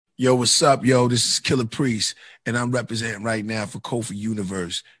Yo, what's up, yo? This is Killer Priest, and I'm representing right now for Kofi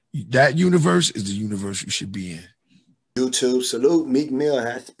Universe. That universe is the universe you should be in. YouTube salute. Meek Mill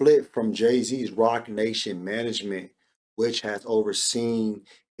has split from Jay-Z's Rock Nation management, which has overseen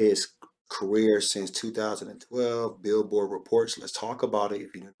his career since 2012. Billboard reports. Let's talk about it.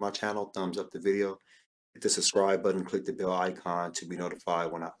 If you're new to my channel, thumbs up the video. Hit the subscribe button, click the bell icon to be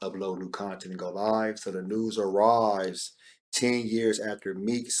notified when I upload new content and go live. So the news arrives 10 years after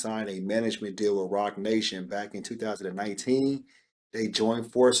Meek signed a management deal with Rock Nation back in 2019. They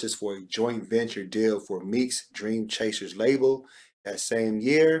joined forces for a joint venture deal for Meek's Dream Chasers label. That same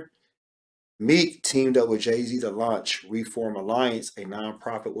year, Meek teamed up with Jay-Z to launch Reform Alliance, a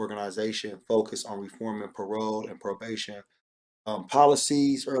nonprofit organization focused on reforming parole and probation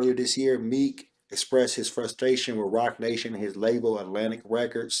policies. Earlier this year, Meek expressed his frustration with Rock Nation and his label Atlantic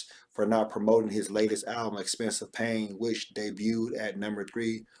Records for not promoting his latest album, Expensive Pain, which debuted at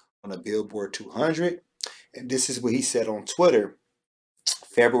 #3 on the Billboard 200. And this is what he said on Twitter,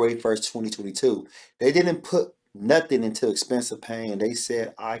 February 1st, 2022. They didn't put nothing into Expensive Pain. They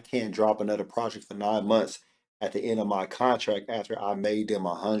said I can't drop another project for 9 months at the end of my contract after I made them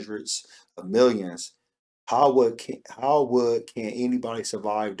hundreds of millions. Can anybody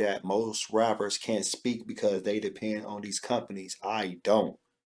survive that? Most rappers can't speak because they depend on these companies. I don't.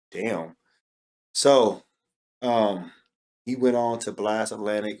 Damn. So, he went on to blast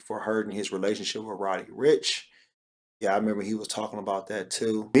Atlantic for hurting his relationship with Roddy Ricch. Yeah, I remember he was talking about that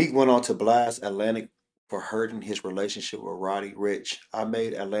too. Meek went on to blast Atlantic for hurting his relationship with Roddy Ricch. I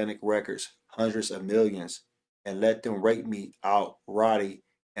made Atlantic Records hundreds of millions and let them rate me out. Roddy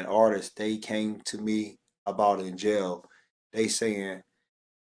and artists, they came to me about in jail. They saying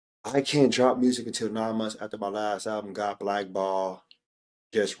I can't drop music until 9 months after my last album got blackballed.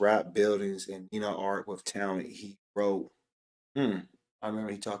 Just rap buildings and art with talent. He wrote. I remember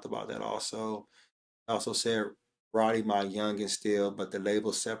he talked about that also. I also said Roddy my youngin still, but the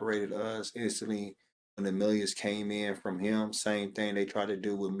label separated us instantly when the millions came in from him. Same thing they tried to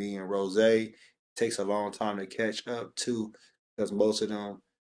do with me and Rose. It takes a long time to catch up too, because most of them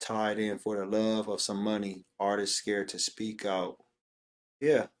tied in for the love of some money. Artists scared to speak out.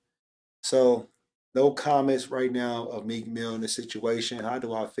 Yeah. So no comments right now of Meek Mill in the situation. How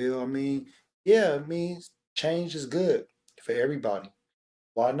do I feel? I mean, yeah, it means change is good for everybody.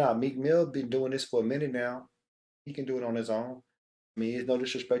 Why not? Meek Mill been doing this for a minute now. He can do it on his own. I mean, it's no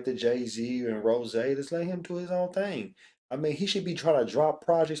disrespect to Jay-Z and Rose. Just let him do his own thing. I mean, he should be trying to drop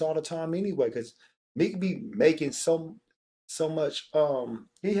projects all the time anyway, because Meek be making so much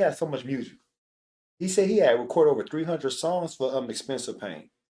he has so much music. He said he had recorded over 300 songs for Expensive Pain.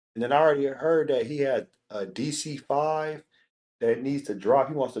 And then I already heard that he had a DC5 that needs to drop.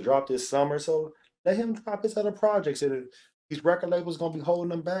 He wants to drop this summer. So let him drop his other projects. And these record labels gonna be holding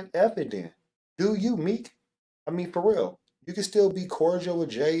them back. F it then. Do you, Meek? I mean, for real. You can still be cordial with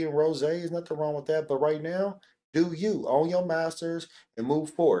Jay and Rose. There's nothing wrong with that. But right now, do you own your masters and move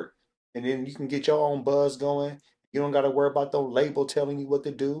forward. And then you can get your own buzz going. You don't got to worry about the label telling you what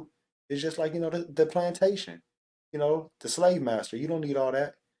to do. It's just like, the plantation, the slave master. You don't need all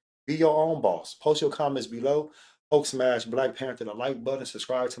that. Be your own boss. Post your comments below. Hope smash Black Panther the like button.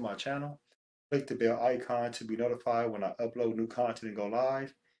 Subscribe to my channel. Click the bell icon to be notified when I upload new content and go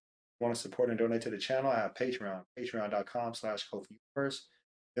live. Want to support and donate to the channel, I have Patreon, patreon.com/KofiUniverse.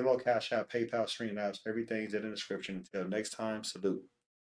 Venmo, CashApp, PayPal, Stream Apps, everything's in the description. Until next time, salute.